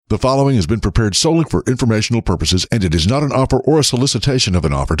The following has been prepared solely for informational purposes, and it is not an offer or a solicitation of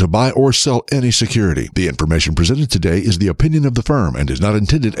an offer to buy or sell any security. The information presented today is the opinion of the firm and is not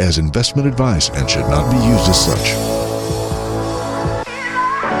intended as investment advice and should not be used as such.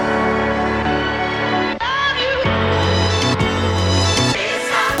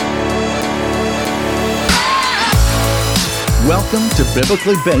 Welcome to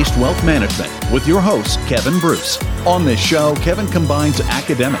Biblically Based Wealth Management with your host, Kevin Bruce. On this show, Kevin combines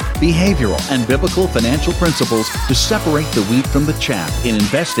academic, behavioral, and biblical financial principles to separate the wheat from the chaff in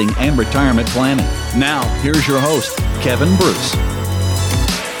investing and retirement planning. Now, here's your host, Kevin Bruce.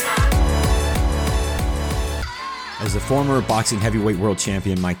 As the former boxing heavyweight world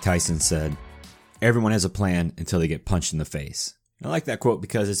champion Mike Tyson said, everyone has a plan until they get punched in the face. I like that quote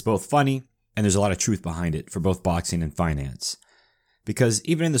because it's both funny and there's a lot of truth behind it for both boxing and finance. Because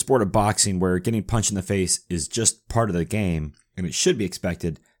even in the sport of boxing, where getting punched in the face is just part of the game, and it should be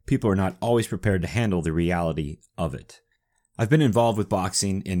expected, people are not always prepared to handle the reality of it. I've been involved with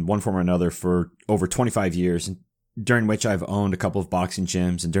boxing in one form or another for over 25 years, during which I've owned a couple of boxing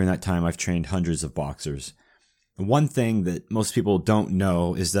gyms, and during that time I've trained hundreds of boxers. One thing that most people don't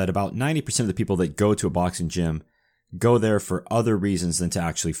know is that about 90% of the people that go to a boxing gym go there for other reasons than to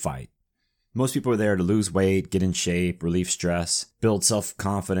actually fight. Most people are there to lose weight, get in shape, relieve stress, build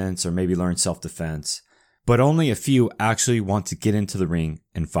self-confidence, or maybe learn self-defense. But only a few actually want to get into the ring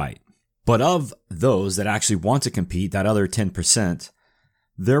and fight. But of those that actually want to compete, that other 10%,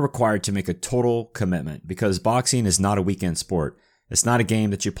 they're required to make a total commitment because boxing is not a weekend sport. It's not a game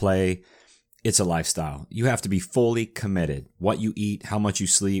that you play. It's a lifestyle. You have to be fully committed. What you eat, how much you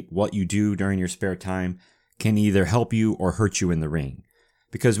sleep, what you do during your spare time can either help you or hurt you in the ring.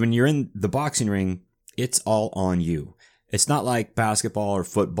 Because when you're in the boxing ring, it's all on you. It's not like basketball or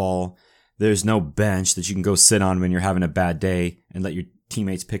football. There's no bench that you can go sit on when you're having a bad day and let your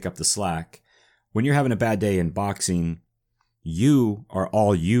teammates pick up the slack. When you're having a bad day in boxing, you are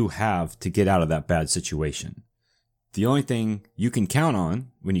all you have to get out of that bad situation. The only thing you can count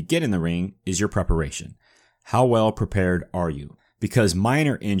on when you get in the ring is your preparation. How well prepared are you? Because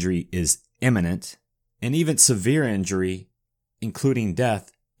minor injury is imminent, and even severe injury, including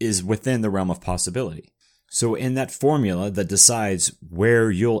death, is within the realm of possibility. So in that formula that decides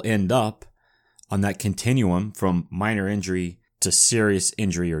where you'll end up on that continuum from minor injury to serious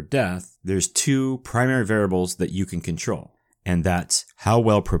injury or death, there's two primary variables that you can control. And that's how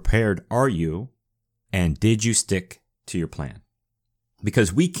well prepared are you and did you stick to your plan?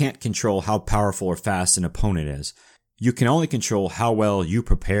 Because we can't control how powerful or fast an opponent is. You can only control how well you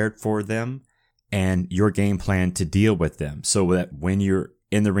prepared for them and your game plan to deal with them so that when you're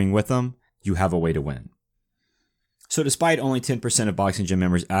in the ring with them, you have a way to win. So despite only 10% of boxing gym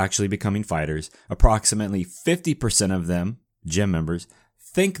members actually becoming fighters, approximately 50% of them, gym members,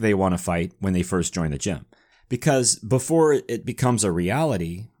 think they want to fight when they first join the gym. Because before it becomes a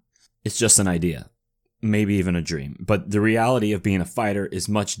reality, it's just an idea, maybe even a dream. But the reality of being a fighter is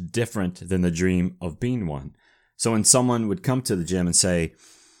much different than the dream of being one. So when someone would come to the gym and say,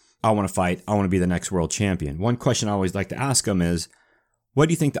 I want to fight, I want to be the next world champion, one question I always like to ask them is, what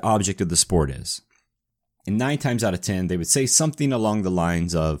do you think the object of the sport is? And 9 times out of 10, they would say something along the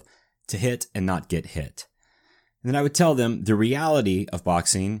lines of to hit and not get hit. And then I would tell them the reality of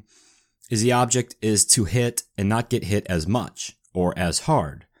boxing is the object is to hit and not get hit as much or as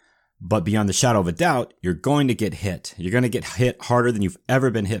hard. But beyond the shadow of a doubt, you're going to get hit. You're going to get hit harder than you've ever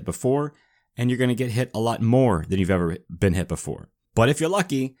been hit before, and you're going to get hit a lot more than you've ever been hit before. But if you're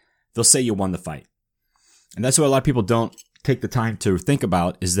lucky, they'll say you won the fight. And that's what a lot of people don't take the time to think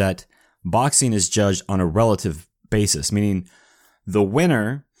about, is that boxing is judged on a relative basis, meaning the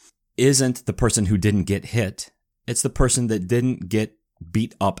winner isn't the person who didn't get hit. It's the person that didn't get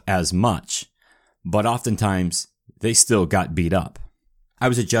beat up as much. But oftentimes, they still got beat up. I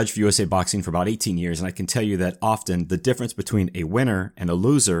was a judge for USA Boxing for about 18 years, and I can tell you that often the difference between a winner and a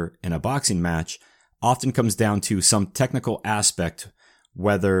loser in a boxing match often comes down to some technical aspect,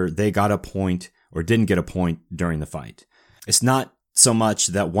 whether they got a point or didn't get a point during the fight. It's not so much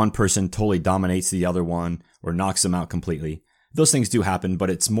that one person totally dominates the other one or knocks them out completely. Those things do happen, but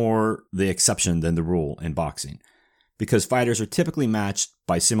it's more the exception than the rule in boxing. Because fighters are typically matched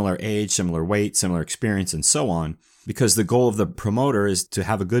by similar age, similar weight, similar experience, and so on. Because the goal of the promoter is to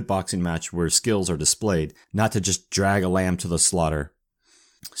have a good boxing match where skills are displayed, not to just drag a lamb to the slaughter.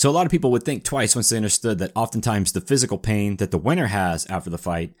 So a lot of people would think twice once they understood that oftentimes the physical pain that the winner has after the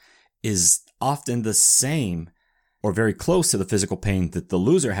fight is often the same or very close to the physical pain that the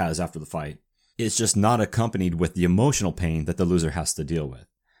loser has after the fight. It's just not accompanied with the emotional pain that the loser has to deal with.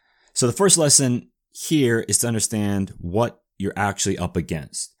 So the first lesson here is to understand what you're actually up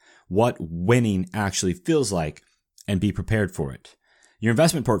against. what winning actually feels like and be prepared for it. Your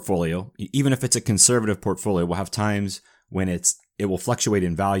investment portfolio, even if it's a conservative portfolio, will have times when it will fluctuate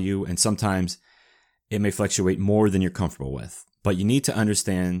in value, and sometimes it may fluctuate more than you're comfortable with. But you need to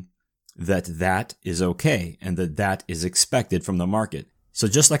understand that is okay and that is expected from the market. So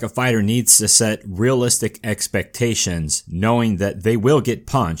just like a fighter needs to set realistic expectations, knowing that they will get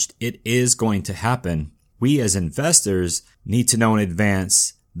punched, it is going to happen. We as investors need to know in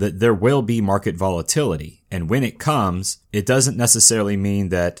advance that there will be market volatility. And when it comes, it doesn't necessarily mean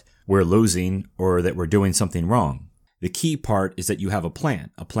that we're losing or that we're doing something wrong. The key part is that you have a plan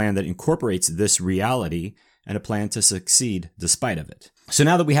that incorporates this reality and a plan to succeed despite of it. So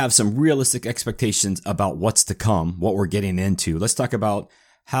now that we have some realistic expectations about what's to come, what we're getting into, let's talk about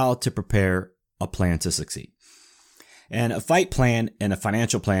how to prepare a plan to succeed. And a fight plan and a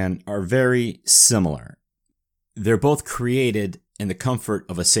financial plan are very similar. They're both created in the comfort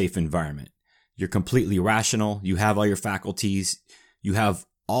of a safe environment. You're completely rational. You have all your faculties. You have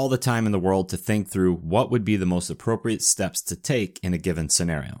all the time in the world to think through what would be the most appropriate steps to take in a given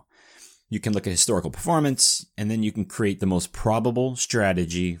scenario. You can look at historical performance, and then you can create the most probable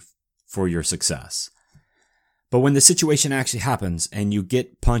strategy for your success. But when the situation actually happens and you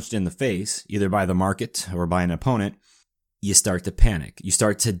get punched in the face, either by the market or by an opponent, you start to panic. You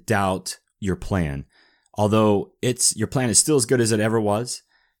start to doubt your plan. Although your plan is still as good as it ever was,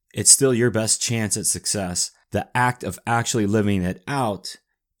 it's still your best chance at success. The act of actually living it out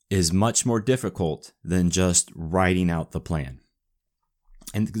is much more difficult than just writing out the plan.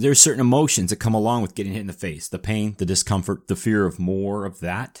 And there's certain emotions that come along with getting hit in the face. The pain, the discomfort, the fear of more of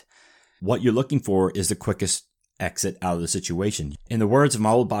that. What you're looking for is the quickest exit out of the situation. In the words of my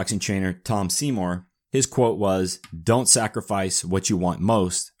old boxing trainer, Tom Seymour, his quote was, "Don't sacrifice what you want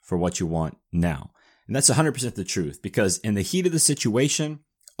most for what you want now." And that's 100% the truth, because in the heat of the situation,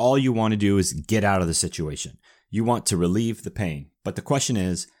 all you want to do is get out of the situation. You want to relieve the pain. But the question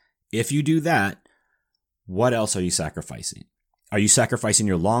is, if you do that, what else are you sacrificing? Are you sacrificing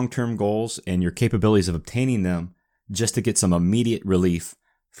your long-term goals and your capabilities of obtaining them just to get some immediate relief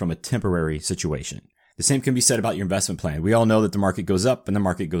from a temporary situation? The same can be said about your investment plan. We all know that the market goes up and the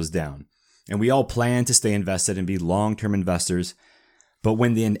market goes down. And we all plan to stay invested and be long-term investors. But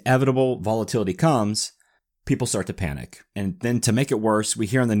when the inevitable volatility comes, people start to panic. And then to make it worse, we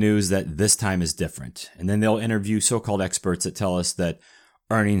hear on the news that this time is different. And then they'll interview so-called experts that tell us that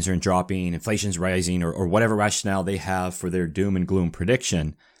earnings are dropping, inflation's rising, or whatever rationale they have for their doom and gloom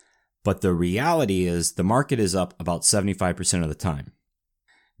prediction. But the reality is the market is up about 75% of the time.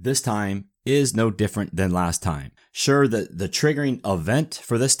 This time is no different than last time. Sure, the triggering event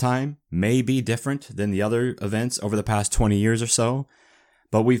for this time may be different than the other events over the past 20 years or so,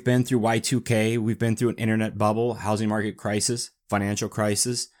 but we've been through Y2K, we've been through an internet bubble, housing market crisis, financial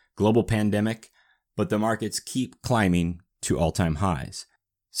crisis, global pandemic, but the markets keep climbing to all-time highs.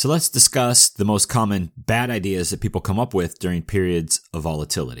 So let's discuss the most common bad ideas that people come up with during periods of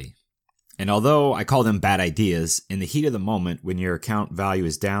volatility. And although I call them bad ideas, in the heat of the moment when your account value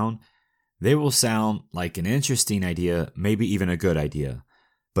is down, they will sound like an interesting idea, maybe even a good idea.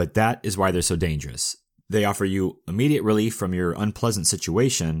 But that is why they're so dangerous. They offer you immediate relief from your unpleasant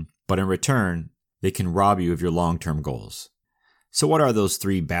situation, but in return, they can rob you of your long-term goals. So what are those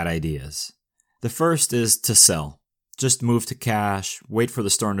 3 bad ideas? The first is to sell. Just move to cash, wait for the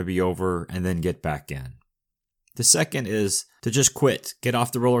storm to be over, and then get back in. The second is to just quit, get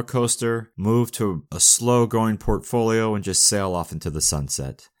off the roller coaster, move to a slow-going portfolio, and just sail off into the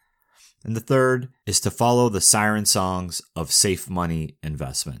sunset. And the third is to follow the siren songs of safe money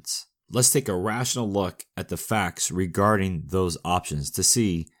investments. Let's take a rational look at the facts regarding those options to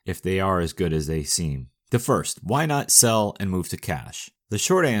see if they are as good as they seem. The first, why not sell and move to cash? The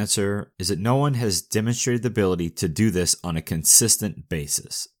short answer is that no one has demonstrated the ability to do this on a consistent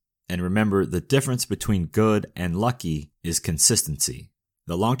basis. And remember, the difference between good and lucky is consistency.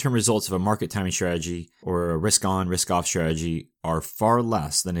 The long-term results of a market timing strategy or a risk-on, risk-off strategy are far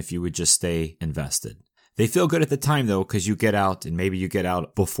less than if you would just stay invested. They feel good at the time, though, because you get out, and maybe you get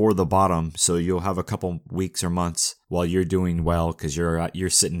out before the bottom, so you'll have a couple weeks or months while you're doing well because you're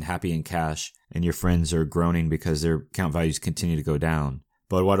sitting happy in cash, and your friends are groaning because their account values continue to go down.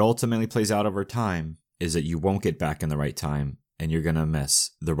 But what ultimately plays out over time is that you won't get back in the right time, and you're going to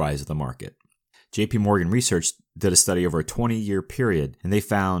miss the rise of the market. JP Morgan Research did a study over a 20-year period, and they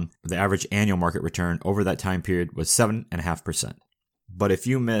found the average annual market return over that time period was 7.5%. But if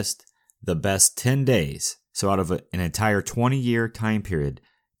you missed the best 10 days, so out of an entire 20-year time period,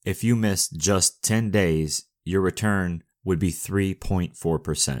 if you missed just 10 days, your return would be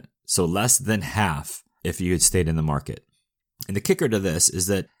 3.4%. So less than half if you had stayed in the market. And the kicker to this is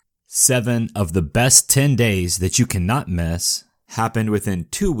that 7 of the best 10 days that you cannot miss happened within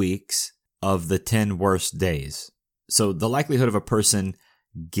 2 weeks of the 10 worst days. So the likelihood of a person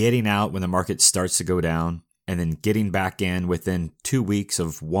getting out when the market starts to go down and then getting back in within 2 weeks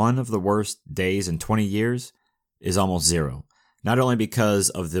of one of the worst days in 20 years is almost zero. Not only because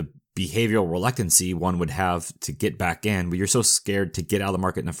of the behavioral reluctancy one would have to get back in, but you're so scared to get out of the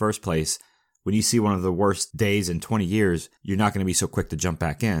market in the first place. When you see one of the worst days in 20 years, you're not going to be so quick to jump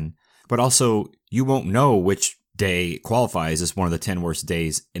back in. But also, you won't know which day qualifies as one of the 10 worst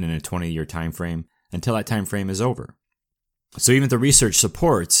days in a 20-year time frame until that time frame is over. So even if the research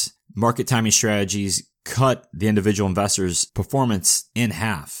supports market timing strategies cut the individual investor's performance in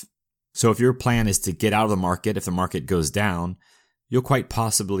half. So if your plan is to get out of the market if the market goes down, you'll quite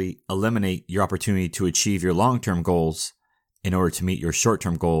possibly eliminate your opportunity to achieve your long-term goals in order to meet your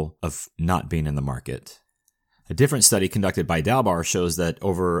short-term goal of not being in the market. A different study conducted by Dalbar shows that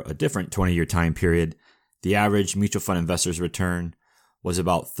over a different 20-year time period, the average mutual fund investor's return was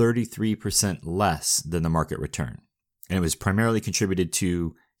about 33% less than the market return. And it was primarily contributed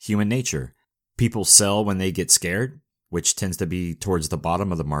to human nature. People sell when they get scared, which tends to be towards the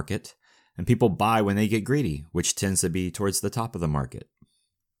bottom of the market. And people buy when they get greedy, which tends to be towards the top of the market.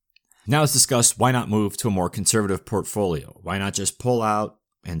 Now let's discuss why not move to a more conservative portfolio. Why not just pull out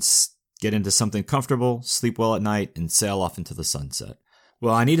and get into something comfortable, sleep well at night, and sail off into the sunset?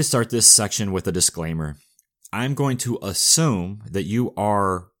 Well, I need to start this section with a disclaimer. I'm going to assume that you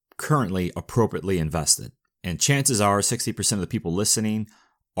are currently appropriately invested. And chances are 60% of the people listening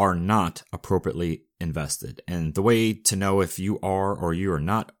are not appropriately invested. And the way to know if you are or you are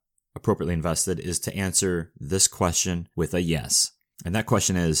not appropriately invested is to answer this question with a yes. And that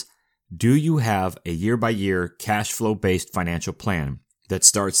question is, do you have a year-by-year cash flow-based financial plan that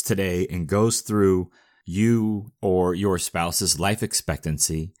starts today and goes through you or your spouse's life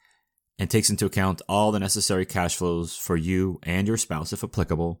expectancy and takes into account all the necessary cash flows for you and your spouse, if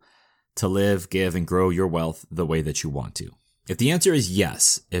applicable, to live, give, and grow your wealth the way that you want to? If the answer is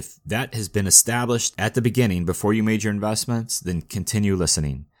yes, if that has been established at the beginning before you made your investments, then continue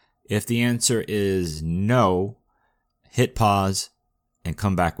listening. If the answer is no, hit pause and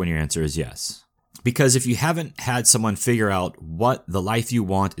come back when your answer is yes. Because if you haven't had someone figure out what the life you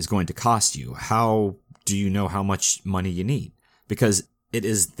want is going to cost you, how do you know how much money you need? Because it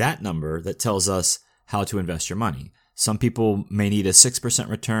is that number that tells us how to invest your money. Some people may need a 6%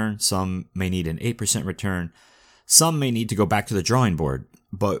 return. Some may need an 8% return. Some may need to go back to the drawing board.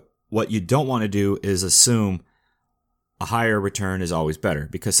 But what you don't want to do is assume a higher return is always better,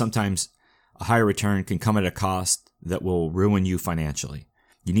 because sometimes a higher return can come at a cost that will ruin you financially.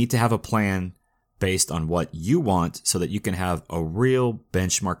 You need to have a plan based on what you want so that you can have a real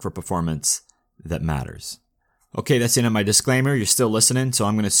benchmark for performance that matters. Okay, that's the end of my disclaimer. You're still listening, so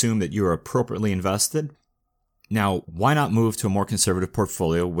I'm going to assume that you're appropriately invested. Now, why not move to a more conservative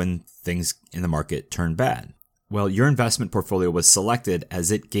portfolio when things in the market turn bad? Well, your investment portfolio was selected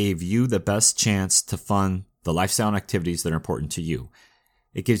as it gave you the best chance to fund the lifestyle and activities that are important to you.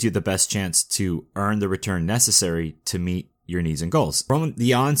 It gives you the best chance to earn the return necessary to meet your needs and goals. From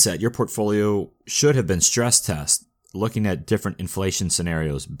the onset, your portfolio should have been stress tested, looking at different inflation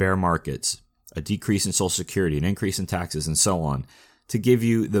scenarios, bear markets, a decrease in Social Security, an increase in taxes, and so on, to give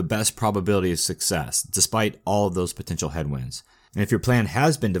you the best probability of success, despite all of those potential headwinds. And if your plan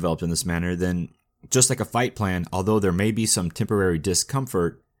has been developed in this manner, then just like a fight plan, although there may be some temporary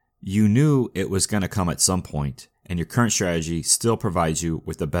discomfort, you knew it was going to come at some point, and your current strategy still provides you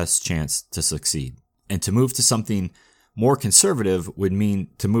with the best chance to succeed. And to move to something more conservative would mean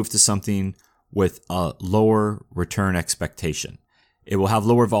to move to something with a lower return expectation. It will have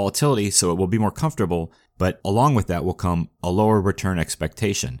lower volatility, so it will be more comfortable, but along with that will come a lower return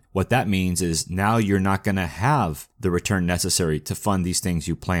expectation. What that means is now you're not going to have the return necessary to fund these things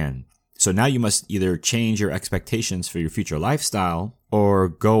you plan. So now you must either change your expectations for your future lifestyle or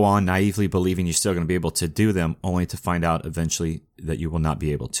go on naively believing you're still going to be able to do them, only to find out eventually that you will not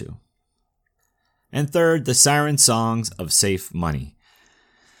be able to. And third, the siren songs of safe money.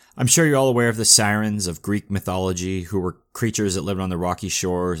 I'm sure you're all aware of the sirens of Greek mythology, who were creatures that lived on the rocky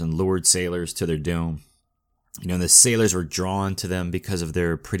shores and lured sailors to their doom. You know, the sailors were drawn to them because of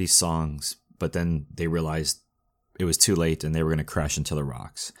their pretty songs, but then they realized it was too late and they were going to crash into the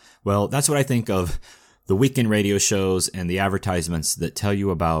rocks. Well, that's what I think of the weekend radio shows and the advertisements that tell you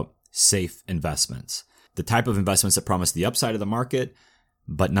about safe investments. The type of investments that promise the upside of the market,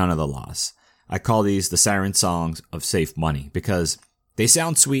 but none of the loss. I call these the siren songs of safe money because they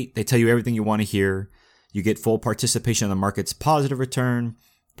sound sweet. They tell you everything you want to hear. You get full participation in the market's positive return,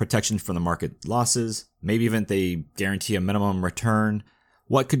 protection from the market losses. Maybe even they guarantee a minimum return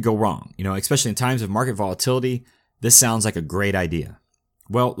what could go wrong? Especially in times of market volatility, this sounds like a great idea.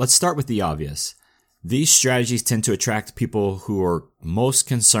 Well, let's start with the obvious. These strategies tend to attract people who are most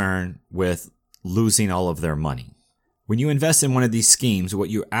concerned with losing all of their money. When you invest in one of these schemes, what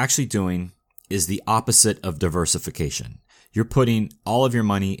you're actually doing is the opposite of diversification. You're putting all of your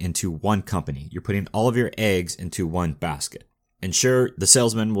money into one company. You're putting all of your eggs into one basket. And sure, the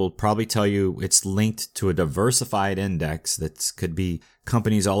salesman will probably tell you it's linked to a diversified index that could be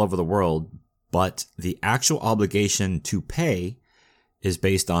companies all over the world, but the actual obligation to pay is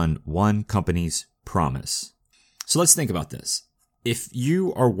based on one company's promise. So let's think about this. If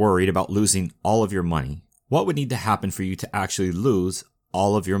you are worried about losing all of your money, what would need to happen for you to actually lose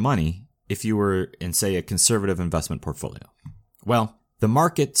all of your money if you were in, say, a conservative investment portfolio? Well, the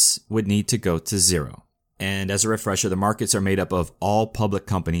markets would need to go to zero. And as a refresher, the markets are made up of all public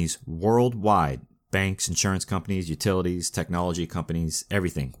companies worldwide. Banks, insurance companies, utilities, technology companies,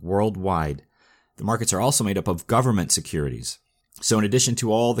 everything worldwide. The markets are also made up of government securities. So in addition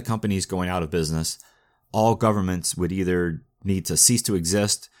to all the companies going out of business, all governments would either need to cease to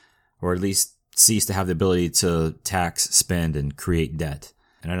exist or at least cease to have the ability to tax, spend, and create debt.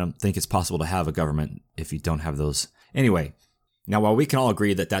 And I don't think it's possible to have a government if you don't have those. Anyway, now while we can all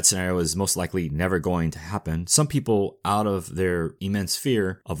agree that that scenario is most likely never going to happen, some people, out of their immense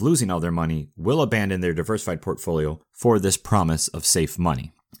fear of losing all their money, will abandon their diversified portfolio for this promise of safe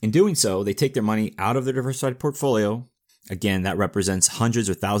money. In doing so, they take their money out of their diversified portfolio. Again, that represents hundreds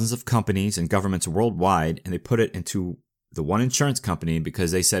or thousands of companies and governments worldwide, and they put it into the one insurance company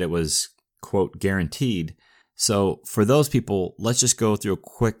because they said it was, quote, guaranteed. So for those people, let's just go through a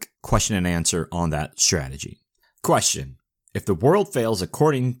quick question and answer on that strategy. Question: if the world fails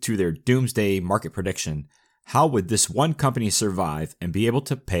according to their doomsday market prediction, how would this one company survive and be able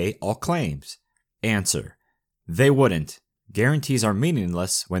to pay all claims? Answer: they wouldn't. Guarantees are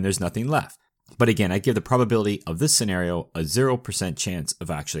meaningless when there's nothing left. But again, I give the probability of this scenario a 0% chance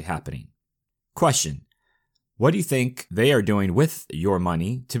of actually happening. Question: what do you think they are doing with your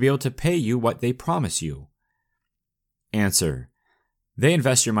money to be able to pay you what they promise you? Answer: they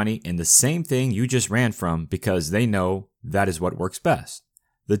invest your money in the same thing you just ran from because they know that is what works best.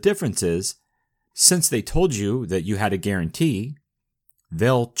 The difference is, since they told you that you had a guarantee,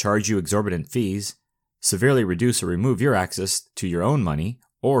 they'll charge you exorbitant fees, severely reduce or remove your access to your own money,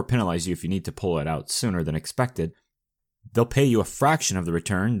 or penalize you if you need to pull it out sooner than expected. They'll pay you a fraction of the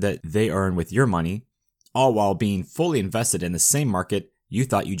return that they earn with your money, all while being fully invested in the same market you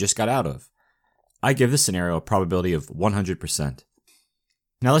thought you just got out of. I give this scenario a probability of 100%.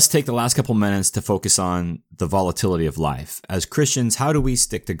 Now let's take the last couple minutes to focus on the volatility of life. As Christians, how do we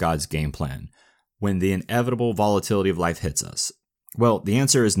stick to God's game plan when the inevitable volatility of life hits us? Well, the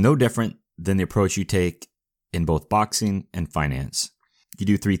answer is no different than the approach you take in both boxing and finance. You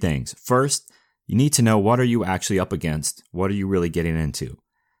do three things. First, you need to know what are you actually up against? What are you really getting into?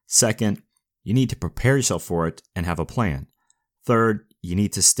 Second, you need to prepare yourself for it and have a plan. Third, you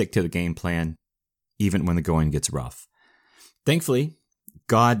need to stick to the game plan even when the going gets rough. Thankfully,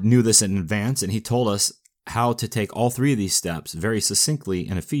 God knew this in advance, and he told us how to take all three of these steps very succinctly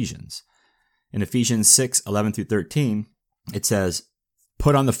in Ephesians. In Ephesians 6:11-13, it says,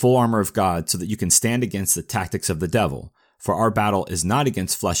 "Put on the full armor of God so that you can stand against the tactics of the devil. For our battle is not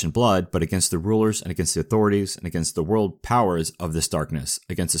against flesh and blood, but against the rulers and against the authorities and against the world powers of this darkness,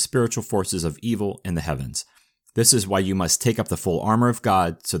 against the spiritual forces of evil in the heavens. This is why you must take up the full armor of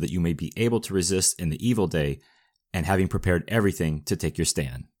God so that you may be able to resist in the evil day, and having prepared everything to take your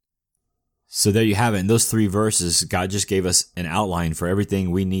stand." So there you have it. In those three verses, God just gave us an outline for everything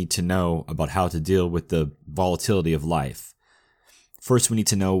we need to know about how to deal with the volatility of life. First, we need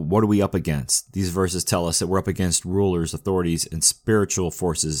to know, what are we up against? These verses tell us that we're up against rulers, authorities, and spiritual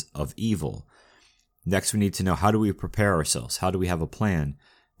forces of evil. Next, we need to know, how do we prepare ourselves? How do we have a plan?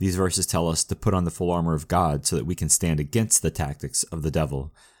 These verses tell us to put on the full armor of God so that we can stand against the tactics of the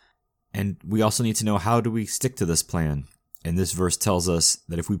devil. And we also need to know, how do we stick to this plan? And this verse tells us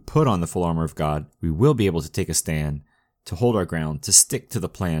that if we put on the full armor of God, we will be able to take a stand, to hold our ground, to stick to the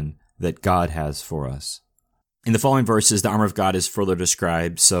plan that God has for us. In the following verses, the armor of God is further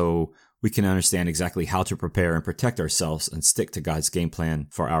described so we can understand exactly how to prepare and protect ourselves and stick to God's game plan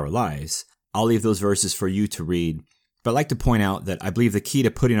for our lives. I'll leave those verses for you to read, but I'd like to point out that I believe the key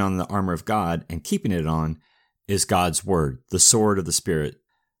to putting on the armor of God and keeping it on is God's word, the sword of the Spirit.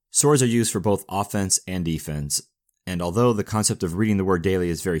 Swords are used for both offense and defense, and although the concept of reading the word daily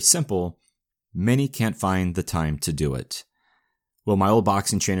is very simple, many can't find the time to do it. Well, my old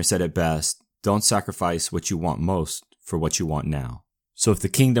boxing trainer said it best: don't sacrifice what you want most for what you want now. So if the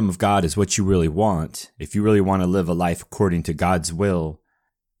kingdom of God is what you really want, if you really want to live a life according to God's will,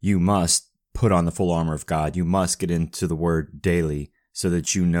 You must put on the full armor of God. You must get into the Word daily so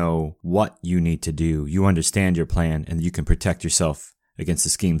that you know what you need to do. You understand your plan and you can protect yourself against the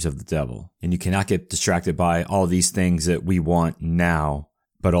schemes of the devil. And you cannot get distracted by all these things that we want now,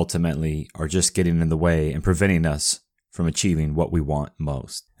 but ultimately are just getting in the way and preventing us from achieving what we want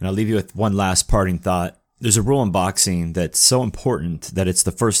most. And I'll leave you with one last parting thought. There's a rule in boxing that's so important that it's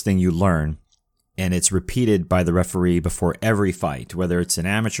the first thing you learn, and it's repeated by the referee before every fight, whether it's an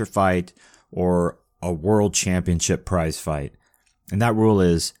amateur fight or a world championship prize fight. And that rule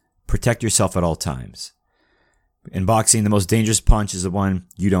is protect yourself at all times. In boxing, the most dangerous punch is the one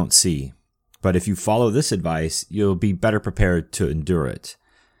you don't see. But if you follow this advice, you'll be better prepared to endure it.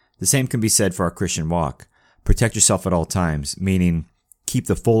 The same can be said for our Christian walk. Protect yourself at all times, meaning keep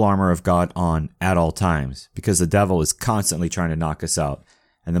the full armor of God on at all times, because the devil is constantly trying to knock us out,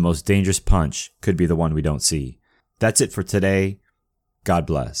 and the most dangerous punch could be the one we don't see. That's it for today. God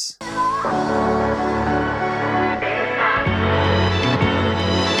bless.